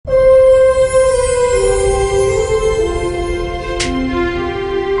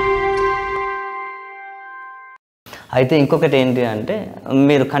అయితే ఇంకొకటి ఏంటి అంటే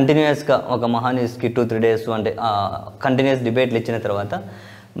మీరు కంటిన్యూస్గా ఒక మహాన్యూస్కి 2-3 డేస్ అంటే కంటిన్యూస్ డిబేట్లు ఇచ్చిన తర్వాత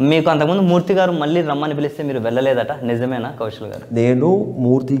మీకు అంతకుముందు మూర్తి గారు మళ్ళీ రమ్మని పిలిస్తే మీరు వెళ్ళలేదట, నిజమేనా కౌశల్ గారు? నేను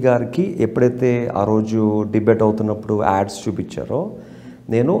మూర్తి గారికి ఎప్పుడైతే ఆ రోజు డిబేట్ అవుతున్నప్పుడు యాడ్స్ చూపించారో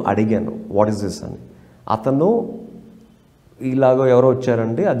నేను అడిగాను వాట్ ఈస్ దిస్ అని. అతను ఇలాగో ఎవరో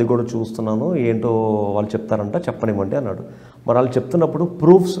వచ్చారండి, అది కూడా చూస్తున్నాను, ఏంటో వాళ్ళు చెప్తారంట, చెప్పనివ్వండి అన్నాడు. మరి వాళ్ళు చెప్తున్నప్పుడు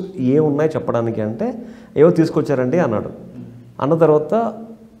ప్రూఫ్స్ ఏమున్నాయి చెప్పడానికి అంటే ఏవో తీసుకొచ్చారండి అన్నాడు. అన్న తర్వాత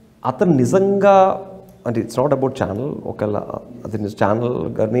అతను నిజంగా అంటే ఇట్స్ నాట్ అబౌట్ ఛానల్, ఒకవేళ అది ఛానల్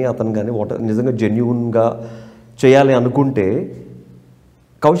కానీ అతను కానీ నిజంగా జెన్యూన్గా చేయాలి అనుకుంటే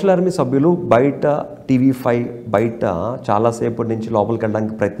కౌశల్ ఆర్మీ సభ్యులు బయట TV5 బయట చాలాసేపటి నుంచి లోపలికి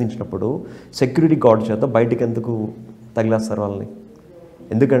వెళ్ళడానికి ప్రయత్నించినప్పుడు సెక్యూరిటీ గార్డ్ చేత బయటికి ఎందుకు తగిలేస్తారు వాళ్ళని?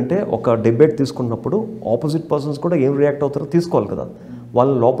 ఎందుకంటే ఒక డిబేట్ తీసుకున్నప్పుడు ఆపోజిట్ పర్సన్స్ కూడా ఏం రియాక్ట్ అవుతారో తీసుకోవాలి కదా.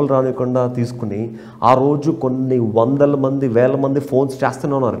 వాళ్ళని లోపల రానివ్వకుండా తీసుకుని ఆ రోజు కొన్ని వందల మంది వేల మంది ఫోన్స్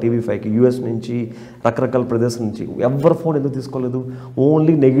చేస్తూనే ఉన్నారు TV5కి, US నుంచి రకరకాల ప్రదేశం నుంచి. ఎవరి ఫోన్ ఎందుకు తీసుకోలేదు?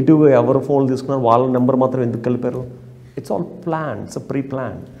 ఓన్లీ నెగిటివ్గా ఎవరి ఫోన్లు తీసుకున్నారు, వాళ్ళ నెంబర్ మాత్రం ఎందుకు కలిపారు? It's all plan, it's pre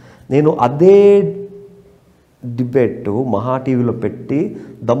plan. నేను అదే డిబేట్ మహా టీవీలో పెట్టి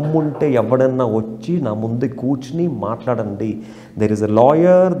దమ్ముంటే ఎవడన్నా వచ్చి నా ముందు కూర్చుని మాట్లాడండి. There is a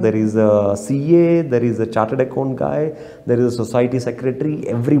lawyer, there is a CA, there is a chartered account guy, there is a society secretary,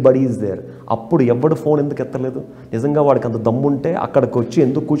 everybody is there. అప్పుడు ఎవడు ఫోన్ ఎందుకు ఎత్తలేదు? నిజంగా వాడికి అంత దమ్ముంటే అక్కడికి వచ్చి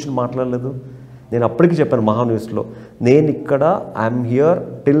ఎందుకు కూర్చుని మాట్లాడలేదు? నేను అప్పటికి చెప్పాను మహా న్యూస్లో, నేను ఇక్కడ I'm here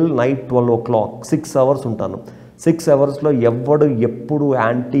till night 12 o'clock, 6 hours ఉంటాను. 6 hours ఎవడు ఎప్పుడు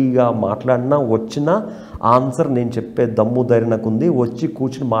యాంటీగా మాట్లాడినా వచ్చినా ఆన్సర్ నేను చెప్పే దమ్ము ధైర్యం నాకు ఉంది. వచ్చి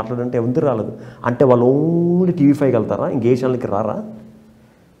కూర్చుని మాట్లాడంటే ఎందుకు రాలేదు అంటే వాళ్ళు ఓన్లీ TV5కి వెళ్తారా, ఇంకే ఛానల్కి రారా?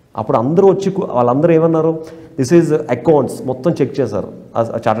 అప్పుడు అందరూ వచ్చి వాళ్ళందరూ ఏమన్నారు, దిస్ ఈజ్ అకౌంట్స్ మొత్తం చెక్ చేశారు,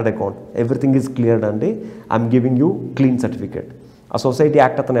 chartered account, everything is cleared అండి, I'm giving you clean certificate. ఆ సొసైటీ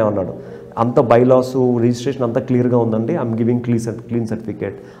యాక్ట్ అతను ఏమన్నాడు, అంత బైలాస్ రిజిస్ట్రేషన్ అంతా క్లియర్గా ఉందండి, ఐఎమ్ గివింగ్ క్లీన్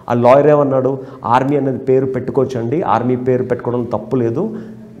సర్టిఫికేట్. ఆ లాయర్ ఏమన్నాడు, ఆర్మీ అనేది పేరు పెట్టుకోవచ్చండి, ఆర్మీ పేరు పెట్టుకోవడం తప్పు లేదు,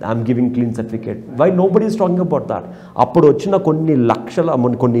 I'm giving clean certificate. Why nobody is talking about that? అప్పుడు వచ్చిన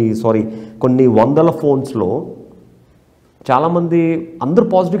కొన్ని వందల ఫోన్స్లో చాలామంది అందరూ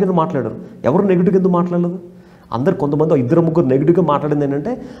పాజిటివ్ కింద మాట్లాడారు, ఎవరు నెగిటివ్ కింద మాట్లాడలేదు. అందరు కొంతమంది 2-3 నెగిటివ్గా మాట్లాడింది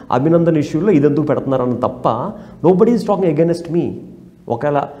ఏంటంటే అభినందన్ ఇష్యూలో ఇది ఎందుకు పెడుతున్నారని తప్ప నోబడీ ఈజ్ టాకింగ్ అగైనెస్ట్ మీ.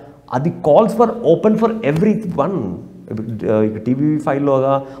 ఒకవేళ అది calls for open for every one. ఇక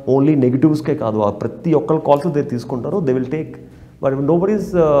TV5లోగా ఓన్లీ నెగిటివ్స్కే కాదు, ప్రతి ఒక్కరు కాల్స్ దే తీసుకుంటారు, they will take. But nobody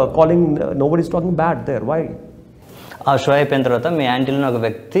is nobody is talking bad there. Why? ఆ షో అయిపోయిన తర్వాత మీ యాంటీలో ఒక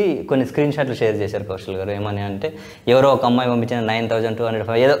వ్యక్తి కొన్ని స్క్రీన్ షాట్లు షేర్ చేశారు కౌశల్ గారు. ఏమని అంటే ఎవరో ఒక అమ్మాయి పంపించిన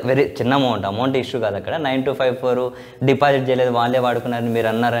 9,205 ఏదో వెరీ చిన్న అమౌంట్ ఇష్యూ కాదు అక్కడ, 9254 డిపాజిట్ చేయలేదు, వాళ్ళే వాడుకున్నారని మీరు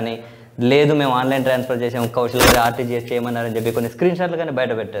అన్నారని, లేదు మేము ఆన్లైన్ ట్రాన్స్ఫర్ చేసాము, కౌశల్ గారు RTGS చేయమన్నారని చెప్పి కొన్ని స్క్రీన్ షాట్లు కానీ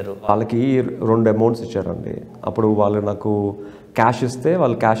బయట పెట్టారు. వాళ్ళకి 2 అమౌంట్స్ ఇచ్చారండి. అప్పుడు వాళ్ళు నాకు క్యాష్ ఇస్తే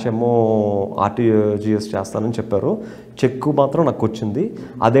వాళ్ళు క్యాష్ ఏమో RTGS చేస్తానని చెప్పారు, చెక్ మాత్రం నాకు వచ్చింది.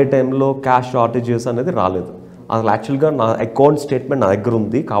 అదే టైంలో క్యాష్ RTGS అనేది రాలేదు. అసలు యాక్చువల్గా నా అకౌంట్ స్టేట్మెంట్ నా దగ్గర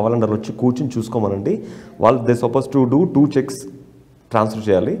ఉంది, కావాలంటే వచ్చి కూర్చుని చూసుకోమనండి. వాళ్ళు they suppose to do 2 checks transfer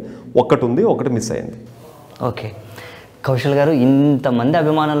చేయాలి, ఒకటి ఉంది, ఒకటి మిస్ అయింది. ఓకే కౌశల్ గారు, ఇంతమంది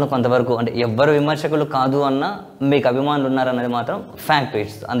అభిమానులు కొంతవరకు అంటే ఎవ్వరు విమర్శకులు కాదు అన్నా మీకు అభిమానులు ఉన్నారన్నది మాత్రం ఫ్యాక్ట్,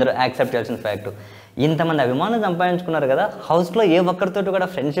 ఇట్స్ అందరూ యాక్సెప్ట్ చేయాల్సిన ఫ్యాక్ట్. ఇంతమంది అభిమానులు సంపాదించుకున్నారు కదా, హౌస్లో ఏ ఒక్కరితో కూడా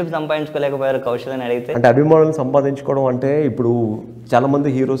ఫ్రెండ్షిప్ సంపాదించుకోలేకపోయారు కౌశల్ అని అడిగితే? అంటే అభిమానులు సంపాదించుకోవడం అంటే ఇప్పుడు చాలామంది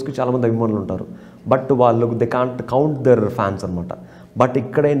హీరోస్కి చాలామంది అభిమానులు ఉంటారు, బట్ వాళ్ళు they can't count there fans అనమాట. బట్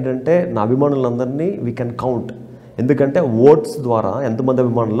ఇక్కడ ఏంటంటే నా అభిమానులందరినీ వీ కెన్ కౌంట్. ఎందుకంటే ఓట్స్ ద్వారా ఎంతమంది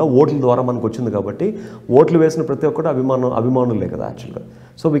అభిమానుల్లో ఓట్ల ద్వారా మనకు వచ్చింది కాబట్టి ఓట్లు వేసిన ప్రతి ఒక్కరు అభిమానులే కదా యాక్చువల్గా.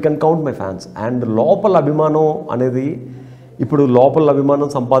 So we can count my fans. And లోపల అభిమానం అనేది ఇప్పుడు లోపల అభిమానం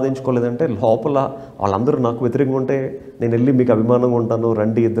సంపాదించుకోలేదంటే లోపల వాళ్ళందరూ నాకు వ్యతిరేకంగా ఉంటే నేను వెళ్ళి మీకు అభిమానంగా ఉంటాను,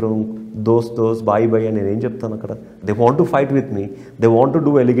 రండి ఇద్దరం దోస్త్ బాయ్ అని నేను ఏం చెప్తాను అక్కడ? They want to fight with me, they want to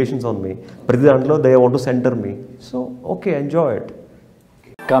do allegations on me, ప్రతి దాంట్లో they want to centre me. So okay, enjoy it.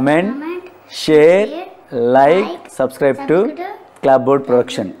 Comment, share, like, subscribe to Klapboard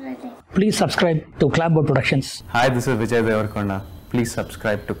Production. Please subscribe to Klapboard Productions. Hi, this is Vijay Devarkonda. Please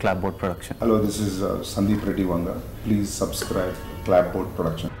subscribe to Klapboard Production. Hello, this is Sandeep Reddy Vanga. Please subscribe Klapboard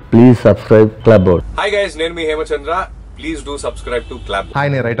Production. Please subscribe Klapboard. Hi guys, name me Hemachandra. Please do subscribe to Klapboard. Hi,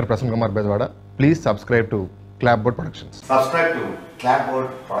 నేను writer Prasanna Kumar Bezawada. Please subscribe to Klapboard Productions. Subscribe to Klapboard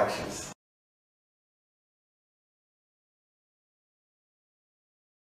Productions.